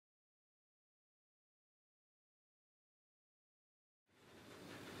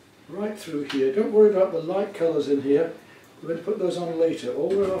right through here. Don't worry about the light colours in here, we're going to put those on later. All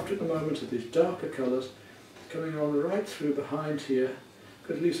we're after at the moment are these darker colours coming on right through behind here. I'm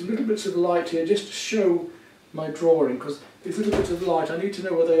going to leave some little bits of light here just to show my drawing, because these little bits of light, I need to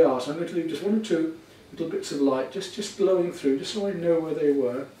know where they are, so I'm going to leave just one or two little bits of light just glowing through, just so I know where they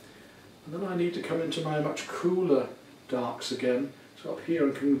were. And then I need to come into my much cooler darks again. So up here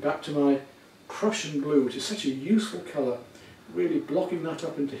I'm coming back to my Prussian blue, which is such a useful colour, really blocking that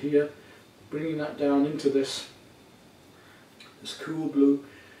up into here, bringing that down into this cool blue,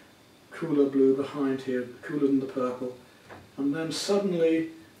 cooler blue behind here, cooler than the purple. And then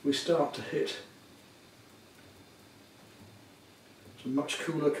suddenly we start to hit some much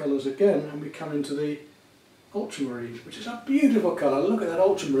cooler colours again, and we come into the ultramarine, which is a beautiful colour. Look at that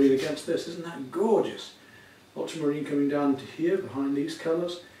ultramarine against this, isn't that gorgeous? Ultramarine coming down to here behind these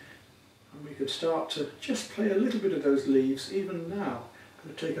colours, and we could start to just play a little bit of those leaves even now. I'm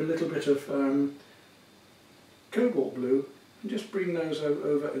going to take a little bit of cobalt blue and just bring those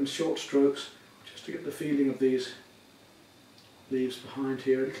over in short strokes, just to get the feeling of these leaves behind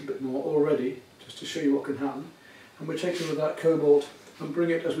here a little bit more already, just to show you what can happen. And we're taking with that cobalt and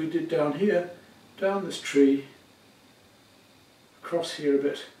bring it, as we did down here, down this tree, across here a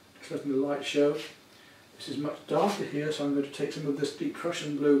bit, just letting the light show. This is much darker here, so I'm going to take some of this deep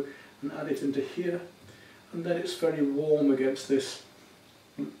Prussian blue and add it into here. And then it's very warm against this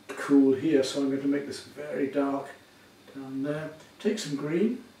cool here, so I'm going to make this very dark down there. Take some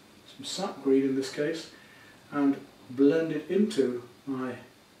green, some sap green in this case, and blend it into my,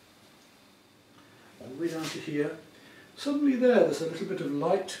 all the way down to here. Suddenly there's a little bit of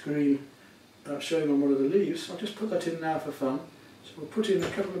light green showing on one of the leaves. I'll just put that in now for fun. So we'll put in a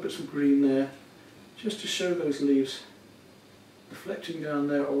couple of bits of green there, just to show those leaves reflecting down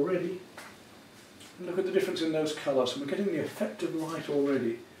there already. And look at the difference in those colours. We're getting the effect of light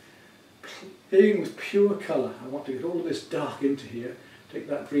already. Playing with pure colour. I want to get all of this dark into here. Take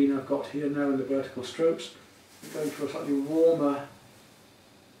that green I've got here now in the vertical strokes. I'm going for a slightly warmer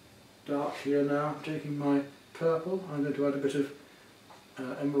dark here now. I'm taking my purple. I'm going to add a bit of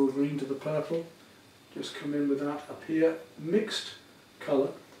emerald green to the purple. Just come in with that up here. Mixed colour.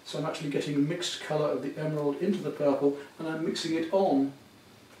 So I'm actually getting a mixed colour of the emerald into the purple, and I'm mixing it on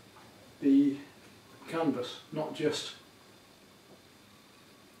the canvas, not just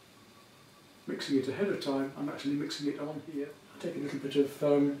mixing it ahead of time. I'm actually mixing it on here. I take a little bit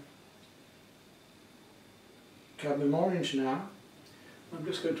of cadmium orange now. I'm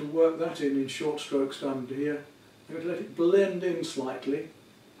just going to work that in short strokes down to here. I'm going to let it blend in slightly,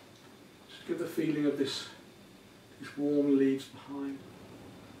 just give the feeling of these warm leaves behind.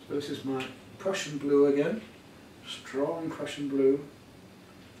 So this is my Prussian blue again, strong Prussian blue.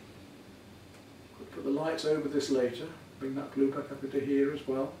 Put the lights over this later, bring that blue back up into here as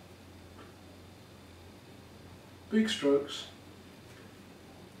well. Big strokes,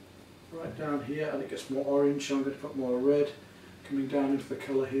 right down here, and it gets more orange, so I'm going to put more red coming down into the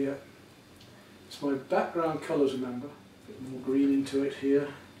colour here. It's my background colours, remember, a bit more green into it here.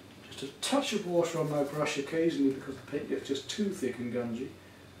 Just a touch of water on my brush occasionally because the paint gets just too thick and gungy.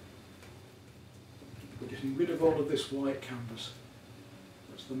 We're getting rid of all of this white canvas.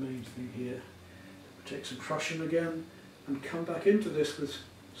 That's the main thing here. We'll take some Prussian again and come back into this with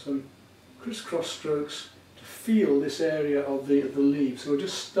some crisscross strokes to feel this area of the leaves. So we're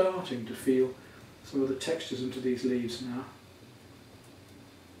just starting to feel some of the textures into these leaves now.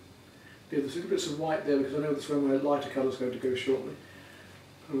 Yeah, there's little bits of white there because I know that's where my lighter colour is going to go shortly.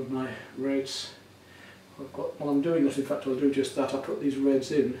 Some of my reds. While I'm doing this, in fact I'll do just that, I'll put these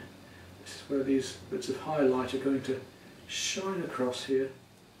reds in. This is where these bits of highlight are going to shine across here.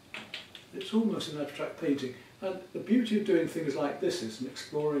 It's almost an abstract painting. And the beauty of doing things like this is, and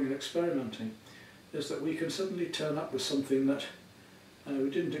exploring and experimenting, is that we can suddenly turn up with something that we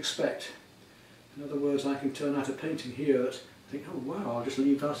didn't expect. In other words, I can turn out a painting here that I think, oh wow, I'll just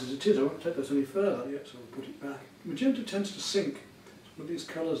leave that as it is, I won't take that any further yet, so I'll put it back. Magenta tends to sink with these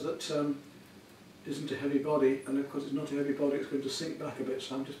colours that isn't a heavy body, and of course it's not a heavy body, it's going to sink back a bit,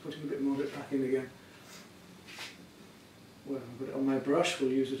 so I'm just putting a bit more of it back in again. Well, I've got it on my brush,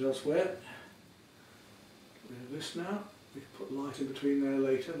 we'll use it elsewhere. Get rid of this now, we can put light in between there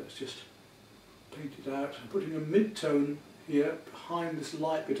later, let's just paint it out. I'm putting a mid-tone here behind this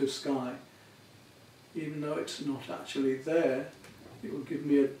light bit of sky. Even though it's not actually there, it will give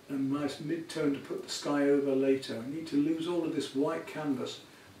me a nice mid-tone to put the sky over later. I need to lose all of this white canvas.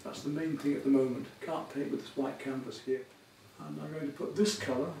 That's the main thing at the moment. Can't paint with this white canvas here. And I'm going to put this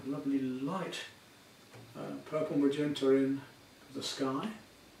colour, lovely light purple magenta in the sky.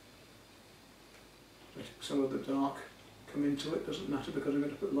 Letting some of the dark come into it, doesn't matter because I'm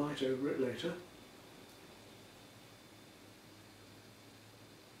going to put light over it later.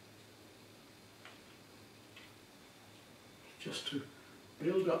 Just to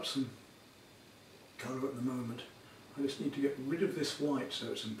build up some colour at the moment. I just need to get rid of this white,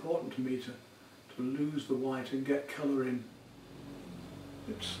 so it's important to me to lose the white and get colour in.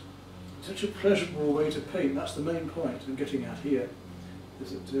 It's such a pleasurable way to paint, that's the main point I'm getting at here,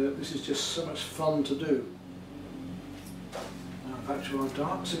 is that this is just so much fun to do. Now back to our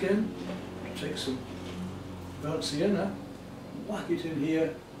darks again. Take some burnt sienna, whack it in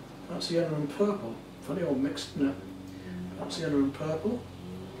here, burnt sienna and purple, funny old mixed, no, burnt sienna and purple.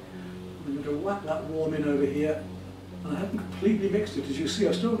 I'm going to whack that warm in over here, and I haven't completely mixed it, as you see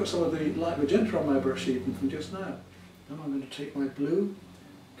I've still got some of the light magenta on my brush even from just now. Then I'm going to take my blue,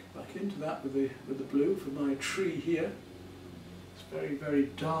 get back into that with the blue for my tree here. It's very, very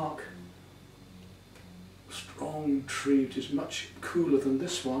dark, strong tree, which is much cooler than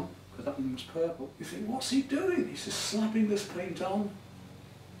this one, because that one was purple. You think, what's he doing? He's just slapping this paint on.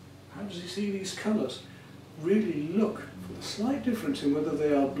 How does he see these colours? Really look for the slight difference in whether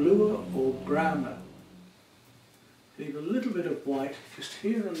they are bluer or browner. Leave a little bit of white just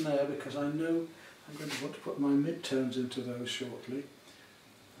here and there because I know I'm going to want to put my mid-tones into those shortly,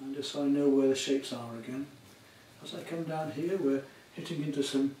 and just so I know where the shapes are again. As I come down here we're hitting into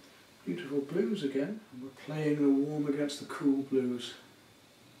some beautiful blues again, and we're playing the warm against the cool blues.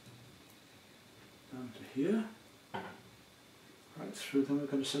 Down to here, right through, then we're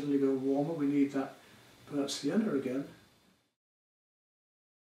going to suddenly go warmer. We need that burnt sienna again.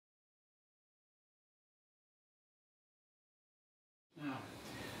 Now,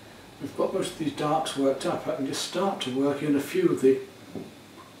 we've got most of these darks worked up. I can just start to work in a few of the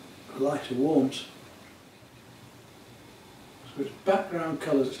lighter warms. So it's background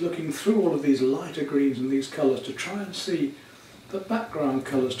colours, it's looking through all of these lighter greens and these colours to try and see the background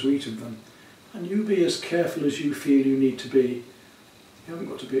colours to each of them. And you be as careful as you feel you need to be. You haven't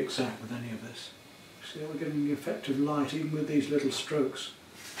got to be exact with any of this. See how we're getting the effect of light even with these little strokes.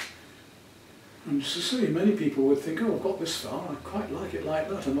 And just to see, many people would think, oh, I've got this far, I quite like it like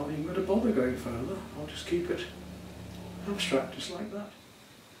that, I'm not even going to bother going further, I'll just keep it abstract just like that.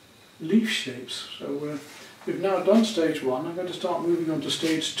 Leaf shapes, so we've now done stage 1, I'm going to start moving on to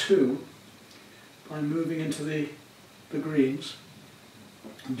stage 2 by moving into the greens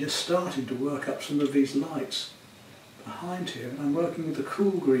and just starting to work up some of these lights behind here. And I'm working with the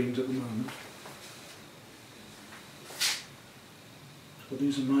cool greens at the moment. So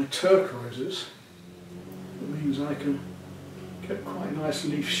these are my turquoises. That means I can get quite nice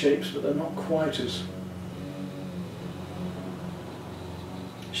leaf shapes, but they're not quite as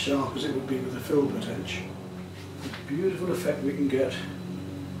sharp as it would be with a filbert edge. A beautiful effect we can get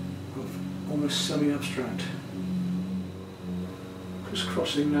of almost semi-abstract.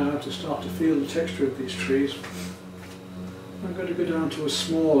 Crisscrossing now to start to feel the texture of these trees. I'm going to go down to a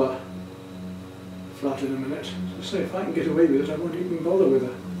smaller flat in a minute. So if I can get away with it, I won't even bother with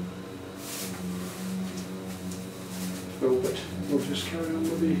a filbert. We'll just carry on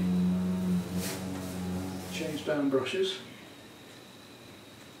with the change down brushes.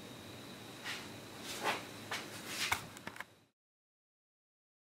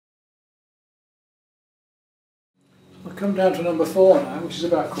 I've come down to number 4 now, which is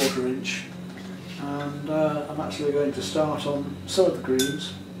about 1/4 inch, and I'm actually going to start on some of the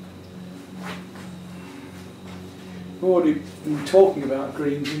greens. We've already been talking about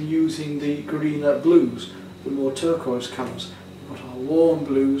greens and using the greener blues, the more turquoise colours. We've got our warm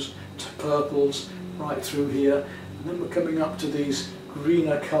blues to purples right through here, and then we're coming up to these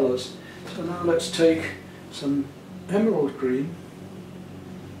greener colours. So now let's take some emerald green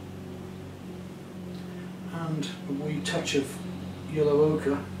and a wee touch of yellow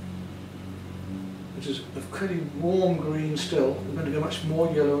ochre, which is a pretty warm green still. We're going to go much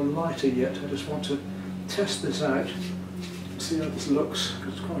more yellow and lighter yet. I just want to test this out and see how this looks,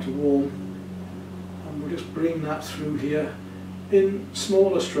 because it's quite warm. And we'll just bring that through here in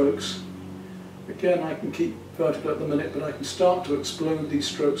smaller strokes. Again, I can keep vertical at the minute, but I can start to explode these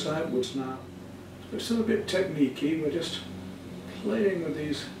strokes outwards now. So it's still a bit technique-y. We're just playing with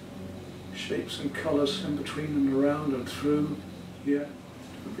these shapes and colours in between and around and through here.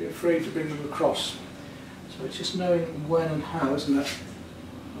 Don't be afraid to bring them across. So it's just knowing when and how, isn't it?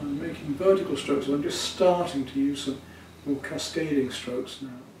 I'm making vertical strokes, and I'm just starting to use some more cascading strokes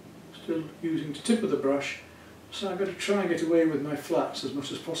now. Still using the tip of the brush, so I'm going to try and get away with my flats as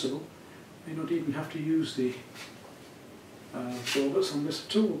much as possible. May not even have to use the filberts on this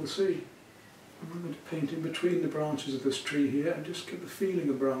at all, we'll see. I'm going to paint in between the branches of this tree here and just get the feeling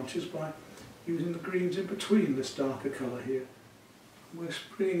of branches by using the greens in between this darker colour here. We're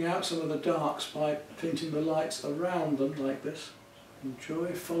bringing out some of the darks by painting the lights around them like this.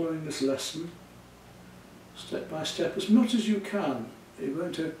 Enjoy following this lesson step by step, as much as you can. You're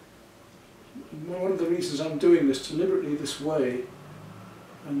going to, one of the reasons I'm doing this deliberately this way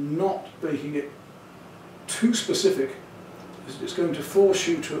and not making it too specific is it's going to force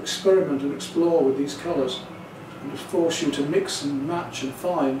you to experiment and explore with these colours, and to force you to mix and match and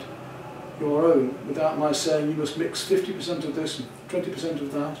find your own, without my saying you must mix 50% of this and 20%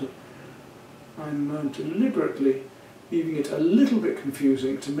 of that. I'm deliberately leaving it a little bit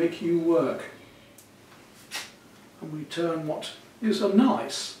confusing to make you work, and we turn what is a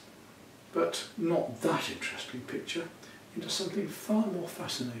nice but not that interesting picture into something far more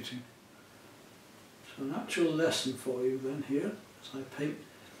fascinating. So an actual lesson for you then here, as I paint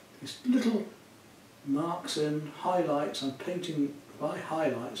these little marks in, highlights. I'm painting by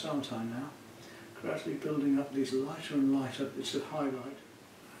highlights, aren't I now? Gradually building up these lighter and lighter bits of highlight.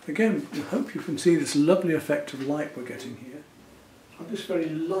 Again, I hope you can see this lovely effect of light we're getting here. On this very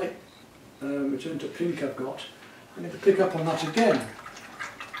light magenta pink I've got, I'm going to pick up on that again.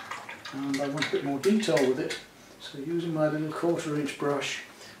 And I want a bit more detail with it, so using my little 1/4 inch brush,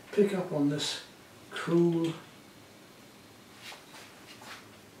 pick up on this cool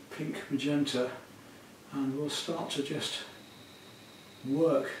pink magenta, and we'll start to just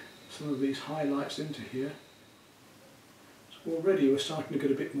work some of these highlights into here. So already we're starting to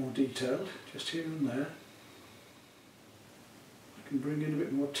get a bit more detailed, just here and there. I can bring in a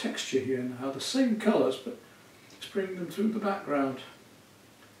bit more texture here now, the same colours, but just bring them through the background,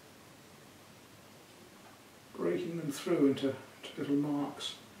 breaking them through into little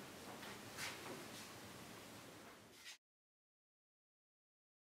marks.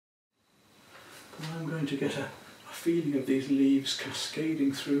 And I'm going to get a feeling of these leaves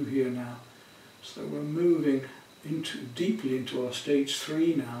cascading through here now. So we're moving deeply into our stage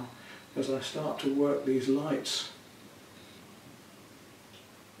 3 now, as I start to work these lights.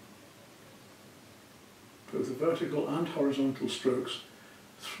 Both the vertical and horizontal strokes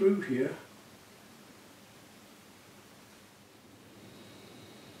through here.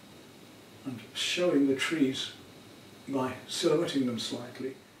 And showing the trees by silhouetting them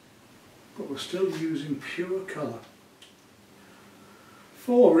slightly, but we're still using pure colour.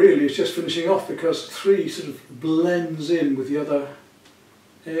 4 really is just finishing off, because 3 sort of blends in with the other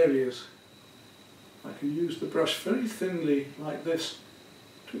areas. I can use the brush very thinly like this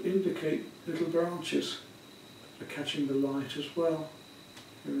to indicate little branches that are catching the light as well.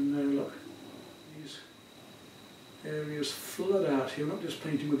 Here and there, look, these areas flood out here. We're not just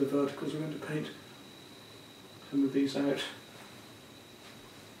painting with the verticals, we're going to paint some of these out,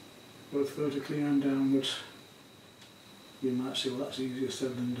 both vertically and downwards. You might say, well, that's easier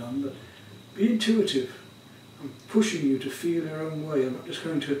said than done, but be intuitive. I'm pushing you to feel your own way. I'm not just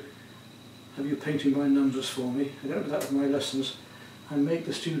going to have you painting by numbers for me. I don't do that with my lessons. I make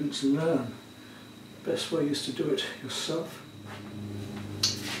the students learn. The best way is to do it yourself.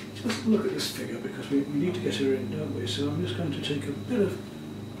 Let's look at this figure, because we need to get her in, don't we? So I'm just going to take a bit of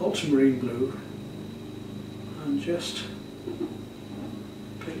ultramarine blue and just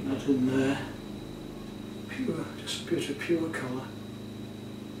paint that in there. Pure, just a bit of pure colour.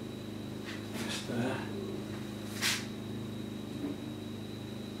 Just there.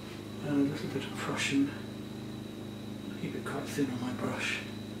 And a little bit of Prussian. Keep it quite thin on my brush.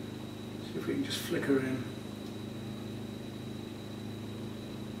 See if we can just flicker in.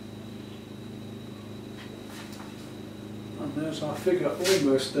 And there's our figure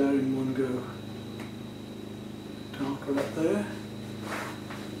almost there in one go. Darker up there.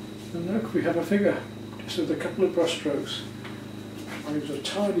 And look, we have a figure, just with a couple of brush strokes. I use a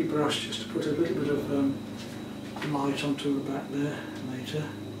tiny brush just to put a little bit of light onto the back there later.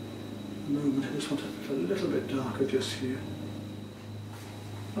 At the moment I just want it a little bit darker just here.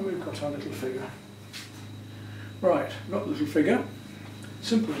 And we've got our little figure. Right, got the little figure.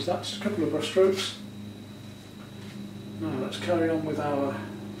 Simple as that, just a couple of brush strokes. Now let's carry on with our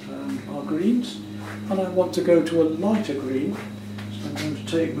greens, and I want to go to a lighter green, so I'm going to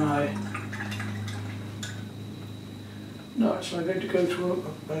take my, I'm going to go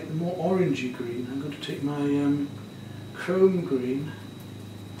to a more orangey green. I'm going to take my chrome green,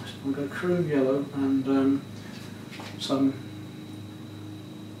 I've got chrome yellow and some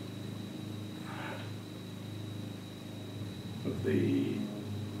of the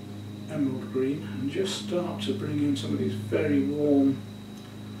emerald green, and just start to bring in some of these very warm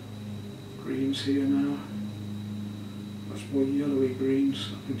greens here now. Much more yellowy greens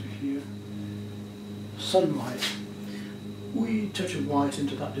up into here. Sunlight. wee touch of white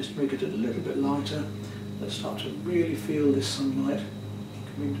into that just to make it a little bit lighter. Let's start to really feel this sunlight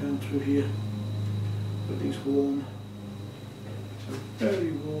coming down through here with these warm, so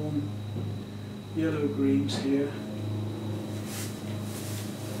very warm yellow greens here.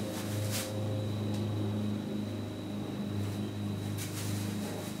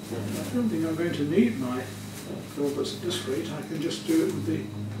 I don't think I'm going to need my filbers at this rate. I can just do it with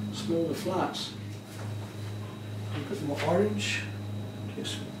the smaller flats. A bit more orange,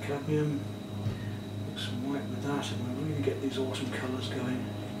 just some cadmium, mix some white with that, and we'll really get these autumn colours going.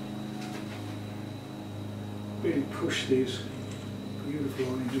 Really push these beautiful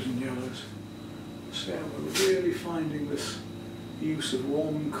oranges and yellows. So we're really finding this use of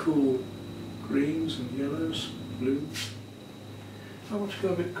warm and cool greens and yellows, blues. I want to go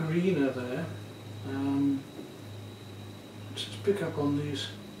a bit greener there. Let's just pick up on these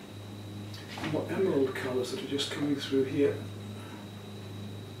more emerald colours that are just coming through here.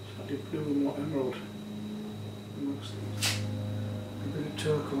 Slightly blue and more emerald amongst these. A bit of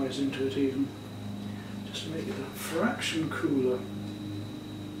turquoise into it even, just to make it a fraction cooler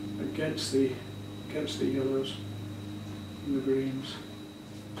against the yellows and the greens.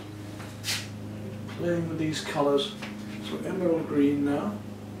 Playing with these colours. So emerald green now.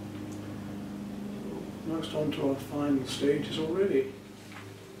 Almost on to our final stages already.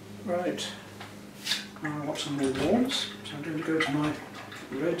 Right, now I want some more warms, so I'm going to go to my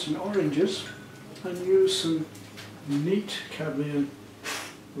reds and oranges and use some neat cadmium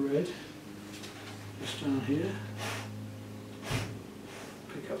red just down here.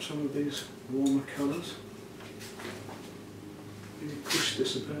 Pick up some of these warmer colours. Maybe push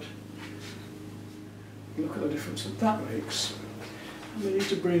this a bit. Look at the difference that makes. And we need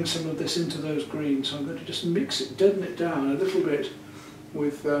to bring some of this into those greens, so I'm going to just mix it, deaden it down a little bit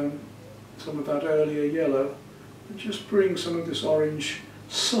with some of that earlier yellow, and just bring some of this orange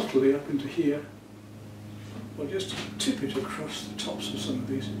subtly up into here. Or just tip it across the tops of some of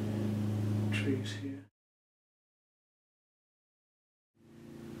these trees here.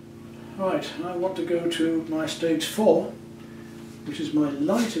 Right, I want to go to my stage 4, which is my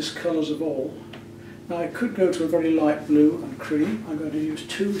lightest colours of all. Now I could go to a very light blue and cream. I'm going to use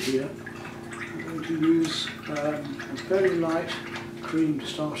two here. I'm going to use a very light cream to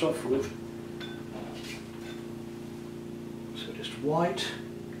start off with. So just white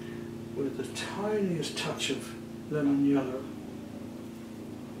with the tiniest touch of lemon yellow.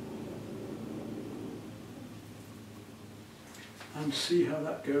 And see how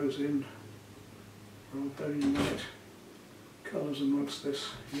that goes in from very light colours amongst this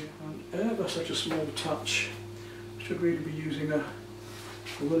here. And ever such a small touch. I should really be using I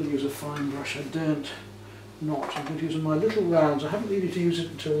will use a fine brush, I daren't not. I'm going to use my little rounds. I haven't needed to use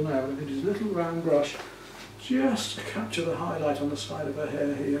it until now. I'm going to use a little round brush just to capture the highlight on the side of her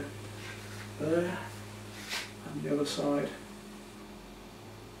hair here. There. And the other side.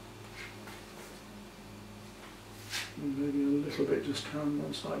 And maybe a little bit just down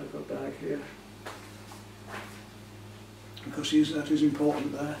one side of her bag here. Because that is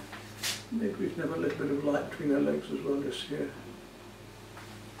important there. Maybe we can have a little bit of light between her legs as well, just here.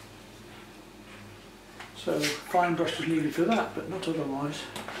 So fine brush is needed for that, but not otherwise.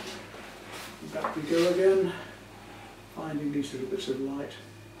 Back we go again, finding these little bits of light.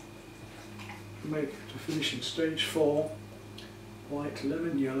 To finish in stage 4, white,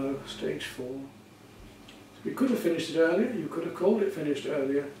 lemon yellow, stage 4. You could have finished it earlier, you could have called it finished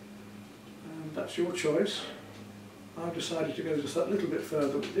earlier, and that's your choice. I've decided to go just that little bit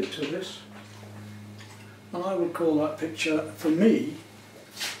further with it to this, and I would call that picture, for me,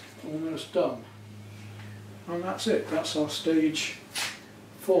 almost done. And that's it, that's our stage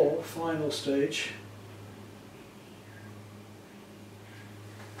 4, final stage.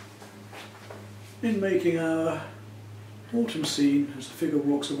 In making our autumn scene as the figure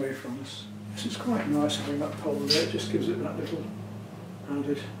walks away from us. This is quite nice having that pole there, it just gives it that little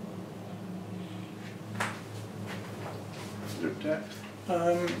added depth.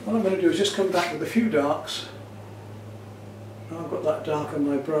 What I'm going to do is just come back with a few darks. Now I've got that dark on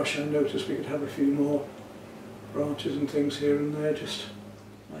my brush, I noticed we could have a few more branches and things here and there.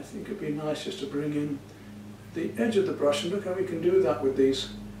 I think it'd be nice just to bring in the edge of the brush, and look how we can do that with these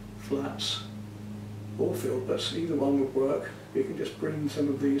flats or filberts, either one would work. We can just bring some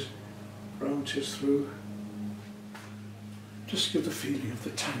of these branches through, just give the feeling of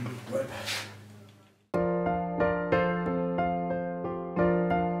the tangled web.